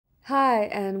Hi,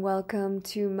 and welcome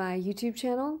to my YouTube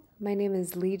channel. My name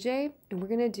is Lee J, and we're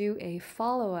going to do a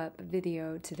follow-up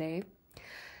video today.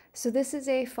 So this is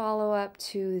a follow-up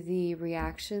to the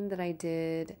reaction that I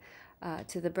did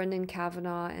to the Brendan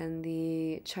Kavanaugh and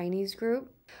the Chinese group.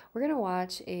 We're going to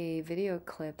watch a video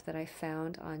clip that I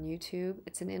found on YouTube.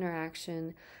 It's an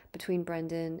interaction between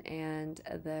Brendan and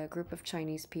the group of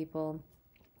Chinese people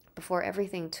before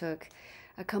everything took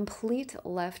a complete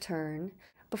left turn.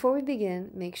 Before we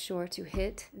begin, make sure to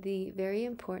hit the very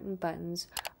important buttons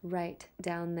right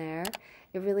down there.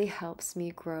 It really helps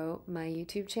me grow my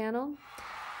YouTube channel.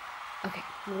 Okay,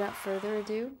 without further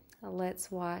ado, let's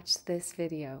watch this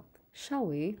video, shall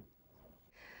we?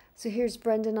 So here's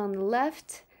Brendan on the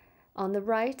left. On the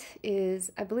right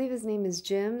is, I believe his name is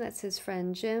Jim. That's his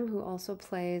friend Jim, who also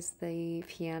plays the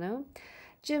piano.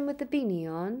 Jim with the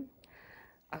beanie on.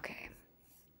 Okay,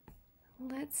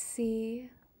 let's see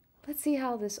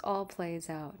how this all plays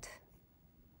out.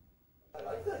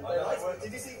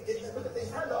 Did you see? Did you look at this?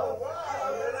 Hello.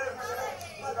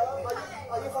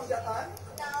 Are you from Japan?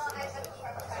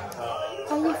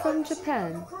 Are you from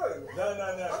Japan? No.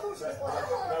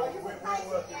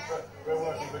 We're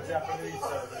working for Japanese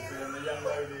services, and the young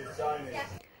lady is Chinese.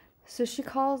 So she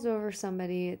calls over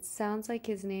somebody. It sounds like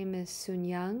his name is Sun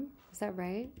Yang. Is that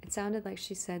right? It sounded like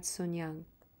she said Sun Yang.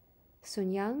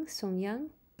 Sun Yang? Sun Yang?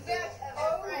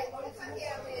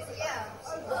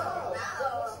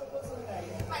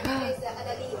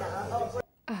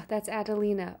 Oh, that's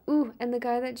Adelina. Ooh, and the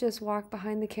guy that just walked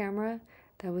behind the camera,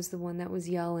 that was the one that was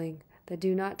yelling, the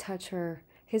 "do not touch her."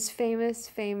 His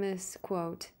famous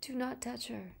quote, "Do not touch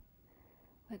her."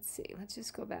 Let's see, let's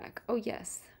just go back. Oh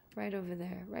yes, right over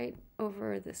there, right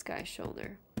over this guy's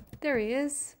shoulder. There he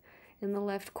is, in the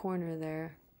left corner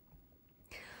there.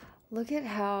 Look at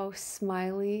how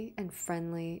smiley and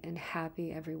friendly and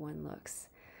happy everyone looks.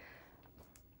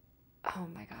 Oh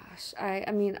my gosh.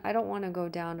 I mean, I don't want to go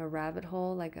down a rabbit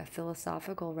hole, like a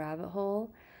philosophical rabbit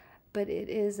hole, but it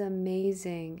is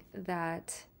amazing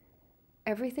that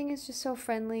everything is just so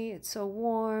friendly. It's so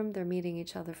warm. They're meeting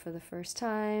each other for the first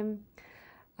time.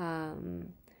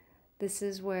 This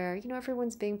is where, you know,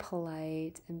 everyone's being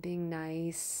polite and being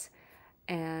nice,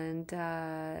 and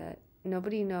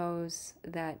nobody knows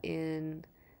that in,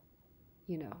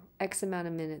 you know, X amount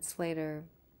of minutes later,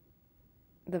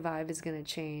 the vibe is going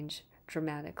to change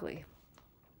dramatically.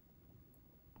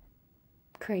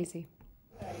 Crazy.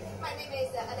 My name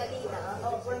is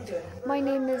Adelina. My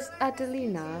name is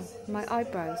Adelina. My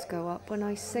eyebrows go up when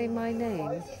I say my name.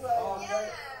 This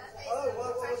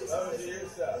is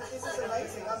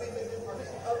amazing. I mean,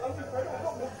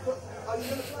 are you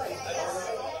going to play?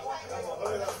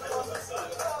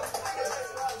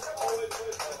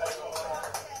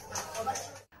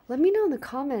 Let me know in the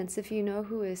comments if you know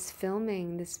who is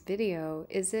filming this video.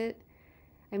 Is it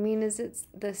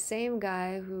the same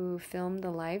guy who filmed the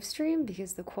live stream?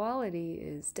 Because the quality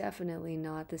is definitely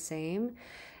not the same.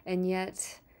 And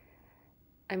yet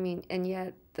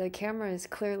the camera is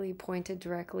clearly pointed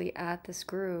directly at this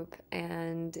group,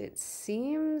 and it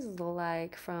seems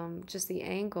like from just the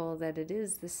angle that it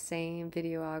is the same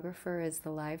videographer as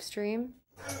the live stream.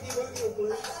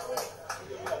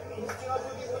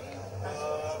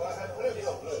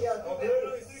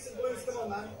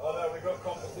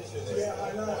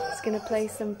 He's gonna play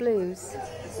some blues.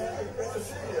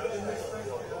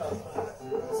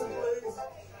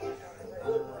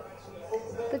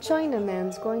 The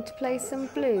Chinaman's going to play some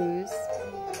blues.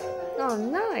 Oh,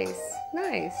 nice,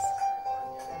 nice.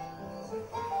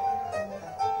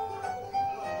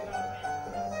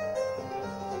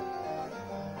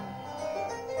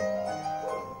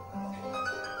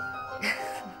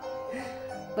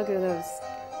 Look at those.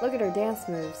 Look at her dance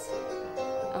moves.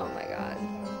 Oh my God.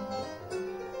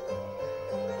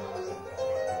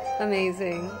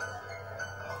 Amazing.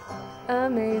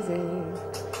 Amazing.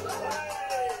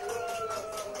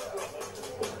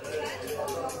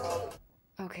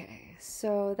 Okay,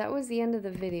 so that was the end of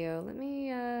the video. Let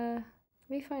me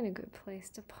find a good place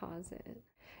to pause it.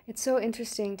 It's so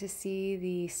interesting to see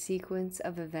the sequence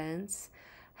of events,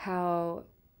 how,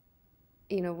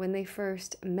 you know, when they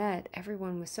first met,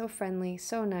 everyone was so friendly,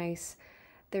 so nice.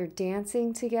 They're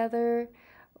dancing together.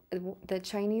 The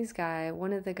Chinese guy,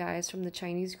 one of the guys from the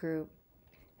Chinese group,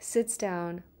 sits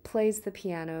down, plays the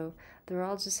piano. They're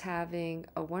all just having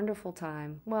a wonderful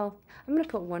time. Well, I'm going to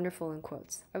put wonderful in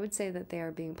quotes. I would say that they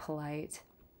are being polite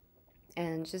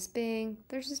and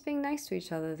they're just being nice to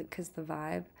each other because the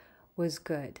vibe was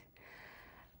good.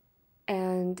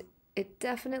 And it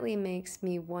definitely makes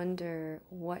me wonder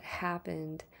what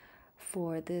happened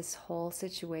for this whole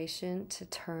situation to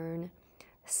turn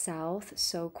south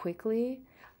so quickly.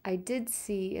 I did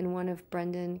see in one of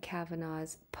Brendan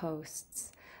Kavanaugh's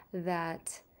posts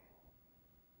that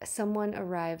someone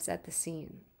arrives at the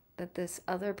scene, that this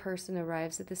other person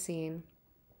arrives at the scene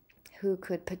who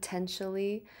could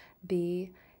potentially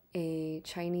be a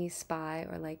Chinese spy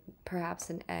or like perhaps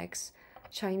an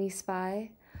ex-Chinese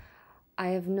spy. I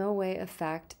have no way of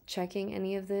fact checking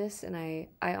any of this, and I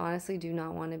honestly do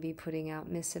not want to be putting out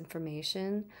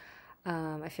misinformation.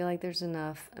 I feel like there's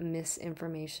enough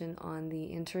misinformation on the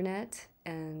internet,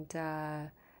 and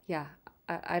yeah,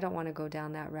 I don't want to go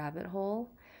down that rabbit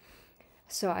hole.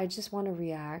 So I just want to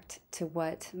react to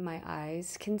what my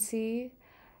eyes can see,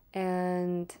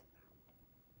 and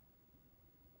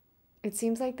it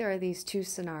seems like there are these two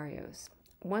scenarios.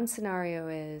 One scenario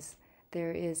is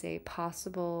there is a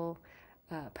possible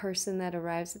person that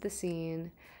arrives at the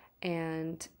scene,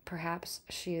 and perhaps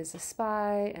she is a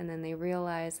spy, and then they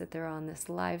realize that they're on this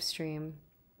live stream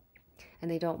and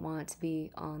they don't want to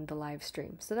be on the live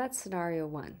stream. So that's scenario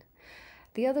one.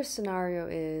 The other scenario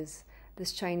is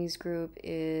this Chinese group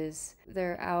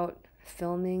they're out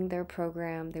filming their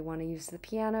program. They want to use the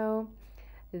piano.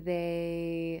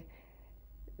 They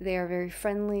are very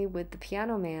friendly with the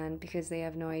piano man because they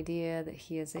have no idea that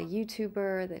he is a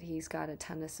YouTuber, that he's got a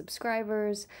ton of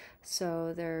subscribers.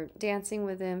 So they're dancing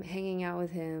with him, hanging out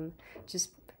with him,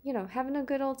 just, having a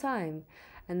good old time.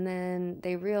 And then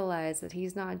they realize that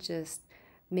he's not just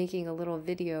making a little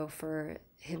video for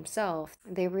himself.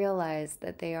 They realize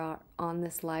that they are on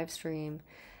this live stream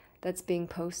that's being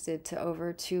posted to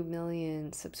over 2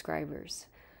 million subscribers.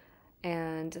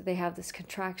 And they have this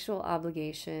contractual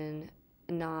obligation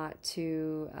not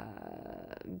to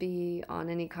be on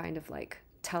any kind of like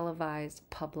televised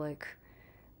public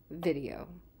video.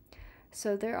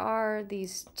 So there are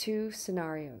these two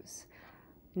scenarios.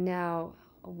 Now,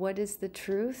 what is the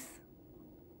truth?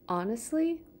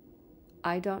 Honestly,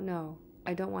 I don't know.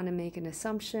 I don't want to make an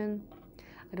assumption.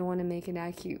 I don't want to make an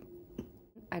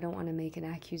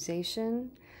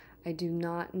accusation. I do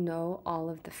not know all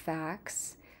of the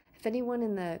facts. If anyone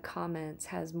in the comments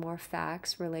has more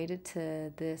facts related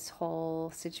to this whole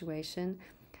situation,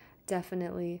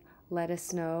 definitely let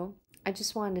us know. I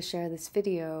just wanted to share this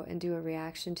video and do a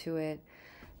reaction to it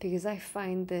because I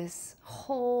find this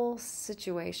whole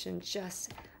situation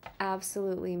just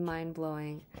absolutely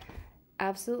mind-blowing.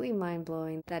 Absolutely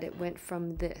mind-blowing that it went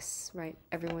from this, right?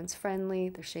 Everyone's friendly,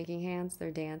 they're shaking hands,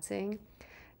 they're dancing,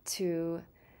 to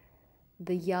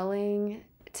the yelling,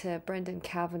 to Brendan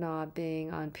Kavanaugh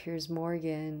being on Piers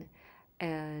Morgan,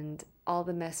 and all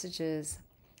the messages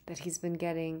that he's been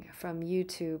getting from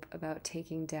YouTube about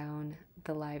taking down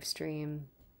the live stream.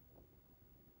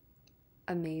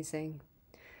 Amazing.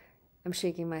 I'm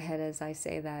shaking my head as I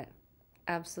say that.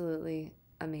 Absolutely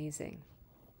amazing.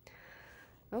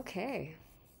 Okay.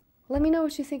 Let me know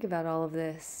what you think about all of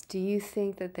this. Do you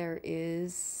think that there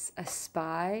is a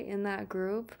spy in that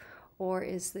group, or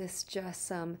is this just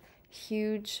some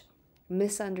huge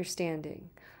misunderstanding?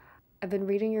 I've been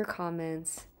reading your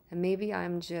comments, and maybe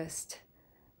I'm just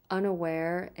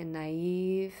unaware and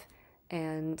naive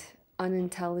and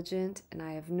unintelligent, and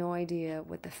I have no idea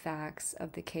what the facts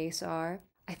of the case are.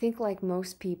 I think, like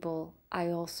most people, I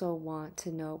also want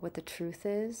to know what the truth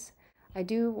is. I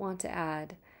do want to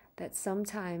add that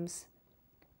sometimes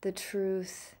the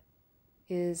truth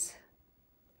is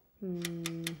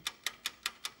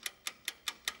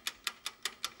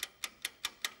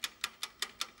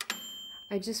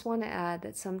I just want to add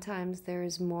that sometimes there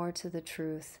is more to the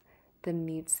truth than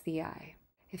meets the eye.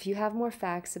 If you have more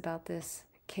facts about this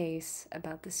case,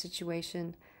 about the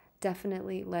situation,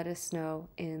 definitely let us know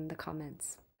in the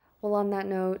comments. Well, on that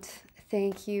note,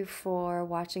 thank you for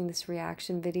watching this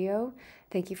reaction video.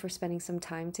 Thank you for spending some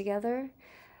time together.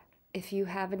 If you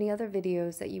have any other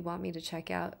videos that you want me to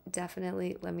check out,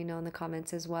 definitely let me know in the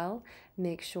comments as well.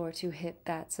 Make sure to hit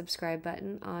that subscribe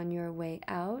button on your way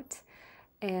out.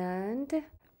 And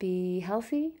be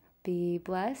healthy, be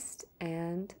blessed,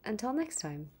 and until next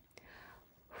time.